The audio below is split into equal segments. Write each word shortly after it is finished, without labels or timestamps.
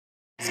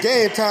It's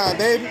game time,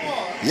 baby.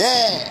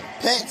 Yeah,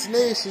 Pats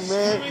Nation,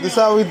 man. This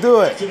how we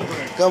do it.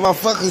 Got my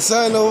fucking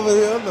son over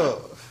here,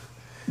 though.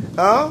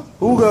 Huh?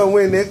 Who gonna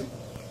win, nigga?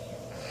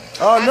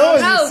 Oh no,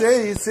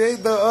 you say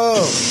the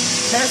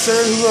Pats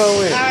are who gonna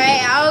win.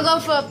 Alright, I'll go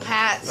for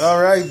Pats.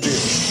 Alright then.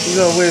 Who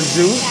gonna win,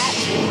 Juice?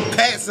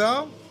 Pats,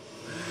 huh?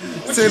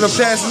 Say the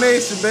Pats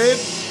Nation, baby.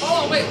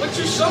 Oh wait, what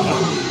you showing?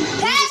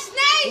 Pats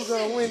Nation! Who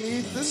gonna win,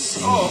 Ethan?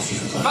 Oh,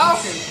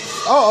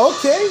 Falcons. Oh,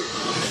 okay.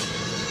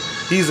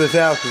 He's a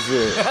Falcons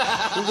fan.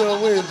 Who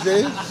gonna win,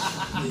 Jay?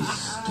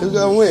 Who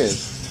gonna win?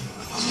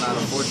 I'm not a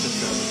fortune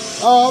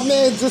teller. Oh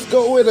man, just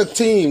go with a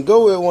team.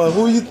 Go with one.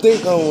 Who you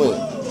think gonna win?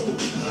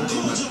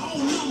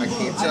 I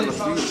can't tell the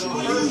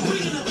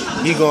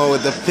future. You going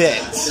with the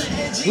Pats.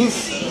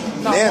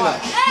 Nana.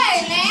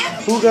 Hey,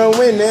 man! Who gonna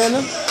win,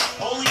 Nana?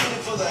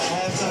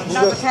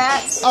 Not the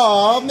Pats.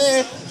 Oh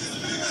man.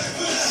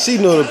 She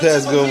know the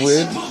Pats gonna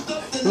win.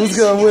 Who's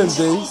gonna win,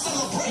 baby?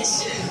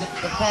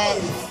 The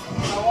Pats.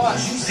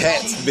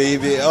 Pats,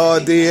 baby. All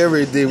day,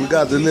 every day. We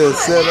got the little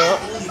setup.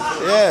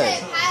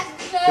 Yeah.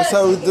 That's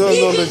how we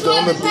doing on the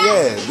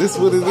yeah. This is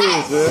what it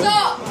is,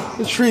 man.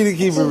 It's free to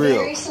keep it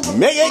real.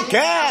 Make it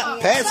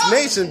count. Pats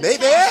Nation,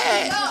 baby.